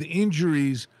collided with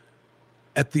injuries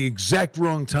at the exact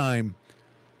wrong time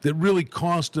that really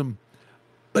cost them.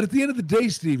 But at the end of the day,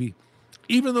 Stevie,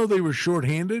 even though they were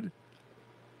shorthanded,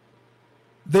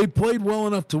 they played well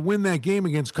enough to win that game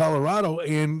against Colorado,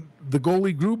 and the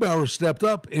goalie Grubauer stepped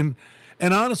up. And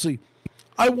honestly,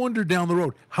 I wonder down the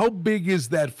road, how big is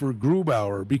that for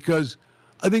Grubauer? Because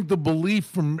I think the belief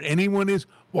from anyone is,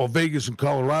 well, Vegas and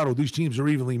Colorado, these teams are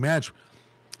evenly matched.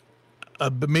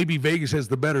 But maybe Vegas has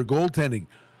the better goaltending.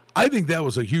 I think that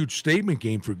was a huge statement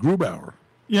game for Grubauer.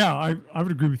 Yeah, I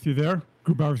would agree with you there.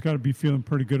 Grubauer's got to be feeling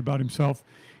pretty good about himself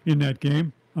in that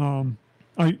game. I'm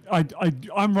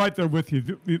right there with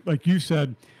you. Like you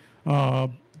said,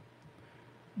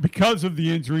 because of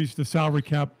the injuries, the salary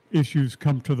cap issues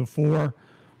come to the fore.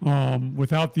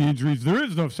 Without the injuries, there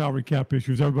is no salary cap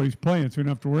issues. Everybody's playing, so you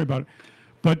don't have to worry about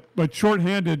it. But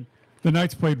shorthanded, the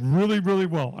Knights played really, really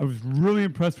well. I was really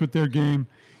impressed with their game,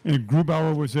 and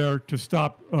Grubauer was there to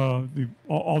stop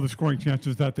all the scoring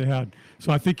chances that they had.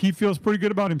 So I think he feels pretty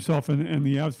good about himself, and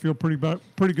the Avs feel pretty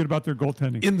good about their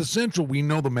goaltending. In the Central, we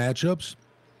know the matchups.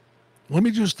 Let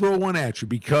me just throw one at you,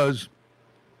 because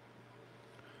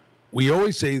we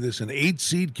always say this, an 8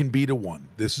 seed can beat a 1.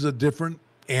 This is a different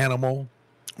animal,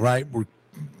 right? We're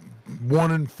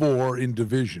 1-4 in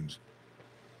divisions.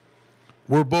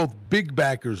 We're both big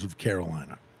backers of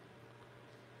Carolina.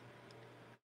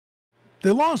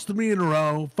 They lost 3 in a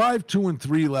row,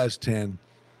 5-2-3 last 10,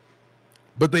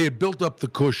 but they had built up the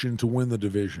cushion to win the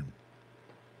division.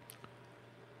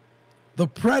 The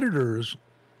Predators,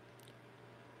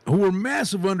 who were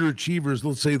massive underachievers,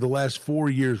 let's say the last 4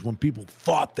 years when people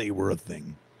thought they were a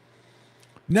thing.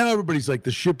 Now everybody's like,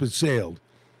 the ship has sailed.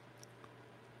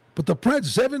 But the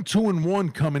Preds,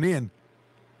 7-2-1 coming in,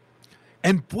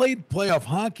 and played playoff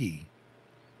hockey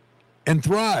and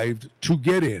thrived to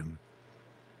get in.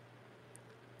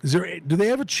 Do they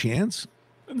have a chance?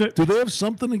 Do they have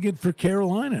something to get for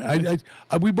Carolina?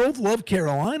 We both love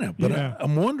Carolina, but Yeah.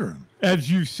 I'm wondering. As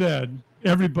you said,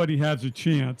 everybody has a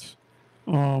chance.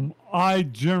 I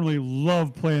generally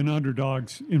love playing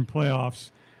underdogs in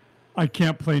playoffs. I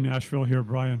can't play Nashville here,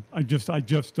 Brian. I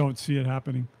just don't see it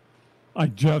happening. I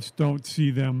just don't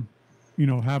see them,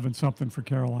 having something for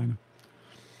Carolina.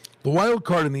 The wild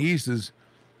card in the East is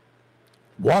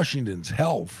Washington's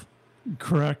health.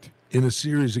 Correct. In a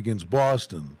series against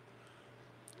Boston.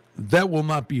 That will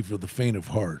not be for the faint of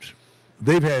heart.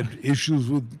 They've had issues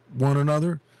with one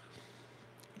another.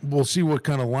 We'll see what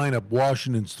kind of lineup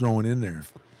Washington's throwing in there.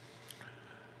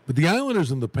 But the Islanders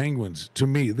and the Penguins, to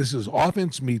me, this is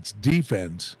offense meets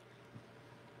defense.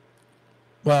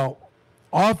 Well,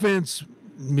 offense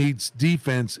meets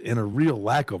defense and a real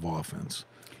lack of offense.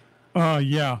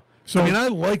 Yeah. So I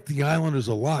like the Islanders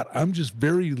a lot. I'm just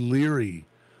very leery.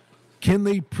 Can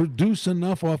they produce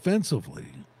enough offensively?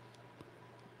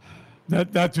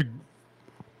 The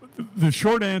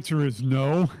short answer is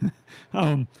no.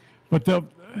 But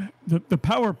the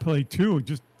power play too,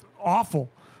 just awful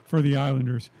for the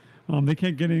Islanders. They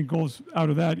can't get any goals out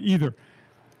of that either.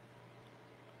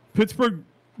 Pittsburgh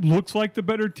looks like the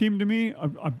better team to me.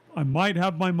 I might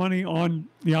have my money on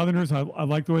the Islanders. I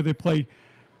like the way they play.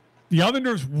 The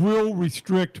Islanders will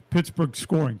restrict Pittsburgh's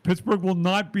scoring. Pittsburgh will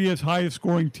not be as high a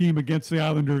scoring team against the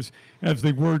Islanders as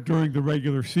they were during the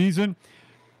regular season.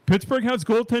 Pittsburgh has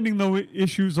goaltending though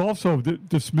issues also.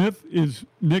 DeSmith is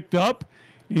nicked up,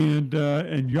 and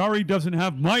Yari doesn't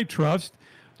have my trust.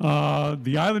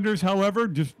 The Islanders, however,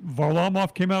 just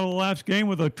Varlamov came out of the last game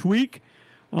with a tweak.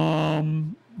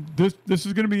 This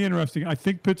is going to be interesting. I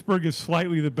think Pittsburgh is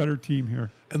slightly the better team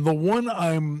here. And the one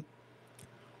I'm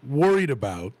worried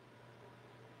about,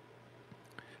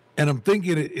 and I'm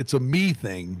thinking it's a me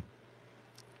thing,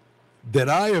 that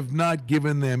I have not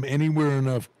given them anywhere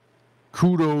enough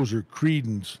kudos or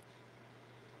credence,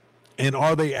 and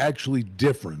are they actually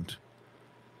different?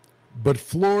 But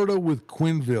Florida with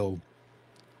Quenneville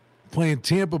playing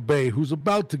Tampa Bay, who's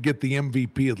about to get the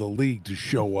MVP of the league to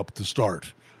show up to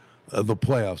start the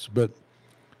playoffs. But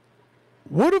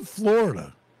what if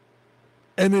Florida?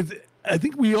 And I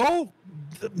think we all,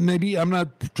 maybe I'm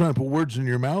not trying to put words in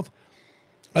your mouth,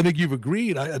 I think you've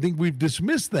agreed. I think we've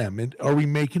dismissed them. And are we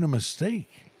making a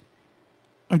mistake?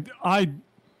 I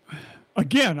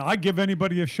give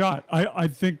anybody a shot. I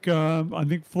think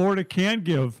Florida can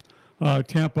give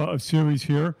Tampa a series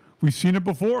here. We've seen it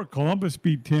before. Columbus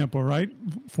beat Tampa, right?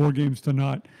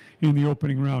 4-0 in the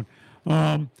opening round.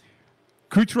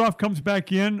 Kucherov comes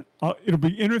back in. It'll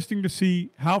be interesting to see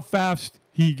how fast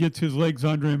he gets his legs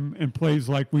under him and plays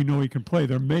like we know he can play.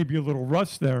 There may be a little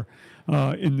rust there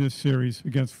in this series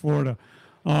against Florida.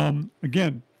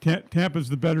 Again, Tampa's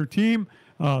the better team.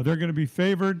 They're going to be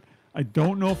favored. I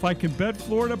don't know if I can bet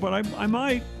Florida, but I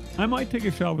might take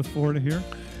a shot with Florida here.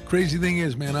 Crazy thing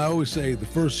is, man, I always say the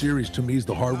first series to me is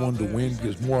the hard one to win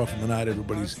because more often than not,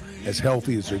 everybody's as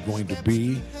healthy as they're going to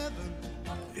be.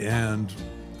 And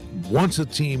once a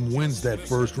team wins that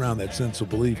first round, that sense of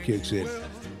belief kicks in.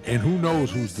 And who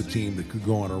knows who's the team that could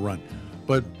go on a run.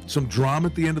 But some drama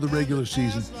at the end of the regular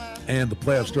season, and the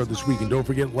playoffs start this week. And don't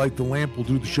forget, Light the Lamp. We'll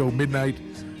do the show midnight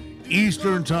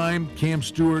Eastern time. Cam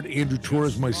Stewart, Andrew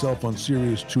Torres, myself on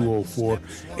Sirius 204.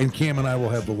 And Cam and I will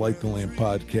have the Light the Lamp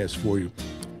podcast for you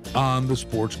on the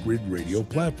Sports Grid radio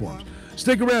platforms.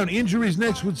 Stick around. Injuries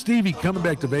next with Stevie, coming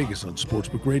back to Vegas on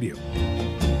Sportsbook Radio.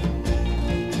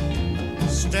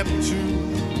 Step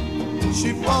 2,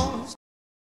 she falls.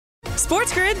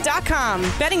 SportsGrid.com.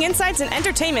 Betting insights and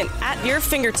entertainment at your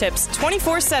fingertips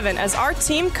 24/7 as our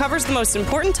team covers the most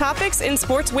important topics in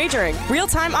sports wagering.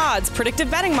 Real-time odds,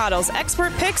 predictive betting models,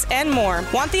 expert picks, and more.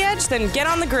 Want the edge? Then get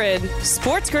on the grid.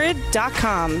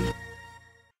 SportsGrid.com.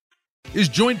 Is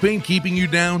joint pain keeping you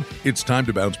down? It's time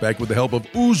to bounce back with the help of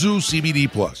Uzu CBD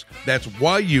Plus. That's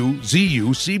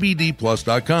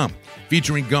YUZUCBDPlus.com.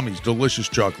 Featuring gummies, delicious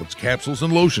chocolates, capsules,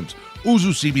 and lotions,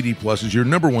 Uzu CBD Plus is your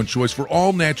number one choice for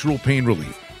all natural pain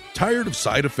relief. Tired of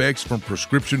side effects from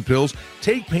prescription pills?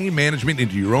 Take pain management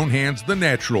into your own hands the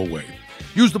natural way.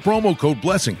 Use the promo code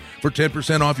BLESSING for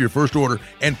 10% off your first order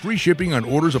and free shipping on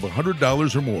orders of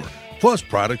 $100 or more, plus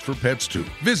products for pets too.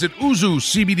 Visit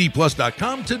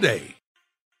UzuCBDPlus.com today.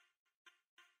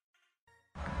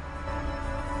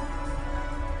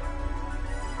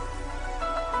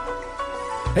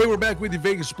 Hey, we're back with you,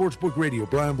 Vegas Sportsbook Radio.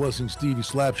 Brian Blessing, Stevie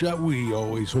Slapshot. We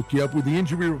always hook you up with the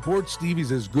injury report. Stevie's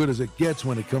as good as it gets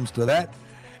when it comes to that.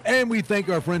 And we thank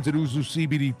our friends at Uzu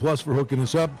CBD Plus for hooking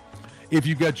us up. If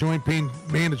you've got joint pain,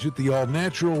 manage it the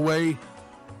all-natural way.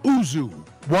 Uzu,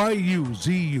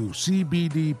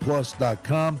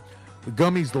 YUZUCBDPlus.com. The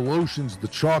gummies, the lotions, the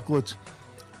chocolates,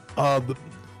 the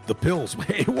pills.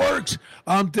 It works.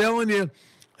 I'm telling you.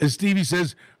 As Stevie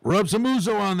says, rub some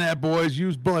Uzo on that, boys.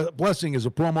 Use Blessing as a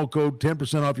promo code,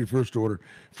 10% off your first order.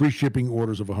 Free shipping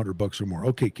orders of $100 or more.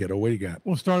 Okay, kiddo, what do you got?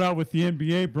 We'll start out with the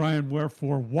NBA, Brian, where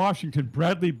for Washington,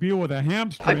 Bradley Beal with a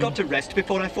hamstring. I've got to rest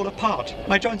before I fall apart.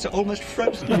 My joints are almost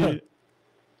frozen.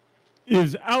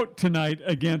 Is out tonight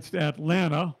against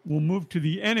Atlanta. We'll move to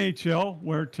the NHL,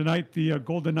 where tonight the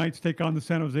Golden Knights take on the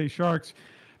San Jose Sharks.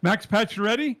 Max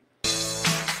Pacioretty?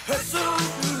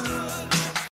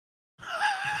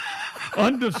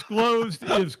 Undisclosed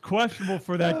is questionable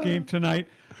for that game tonight.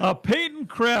 Peyton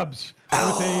Krebs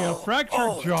with a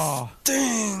fractured jaw.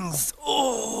 Stings.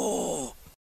 Oh.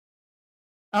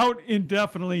 Out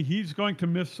indefinitely. He's going to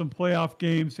miss some playoff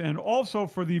games. And also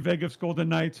for the Vegas Golden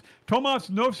Knights, Tomas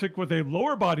Nosek with a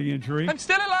lower body injury. I'm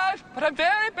still alive, but I'm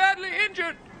very badly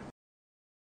injured.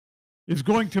 Is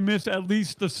going to miss at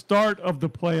least the start of the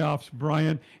playoffs,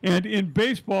 Brian. And in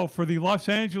baseball for the Los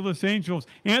Angeles Angels,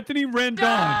 Anthony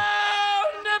Rendon.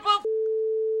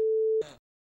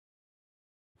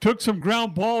 Took some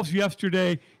ground balls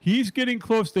yesterday. He's getting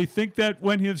close. They think that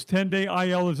when his 10-day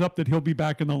IL is up that he'll be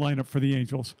back in the lineup for the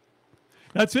Angels.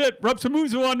 That's it. Rub some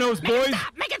Uzo on those boys.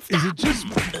 Make it stop.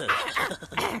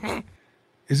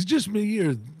 Is it just me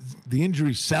or the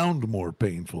injuries sound more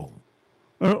painful?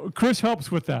 Chris helps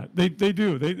with that. They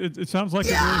do. It sounds like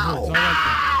it really hurts. I like that.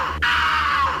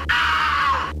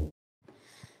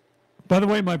 By the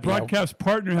way, my broadcast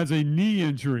partner has a knee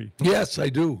injury. Yes, I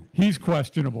do. He's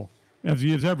questionable, as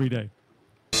he is every day.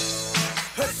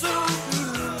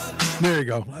 There you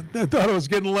go. I thought I was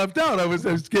getting left out. I was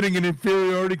getting an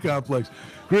inferiority complex.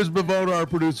 Chris Bavoda, our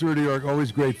producer in New York,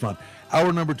 always great fun.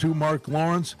 Hour number 2, Mark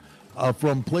Lawrence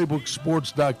from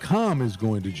PlaybookSports.com is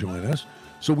going to join us.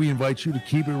 So we invite you to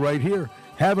keep it right here.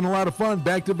 Having a lot of fun.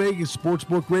 Back to Vegas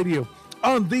Sportsbook Radio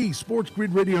on the Sports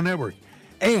Grid Radio Network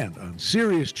and on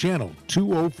Sirius Channel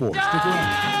 204. Stick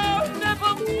around.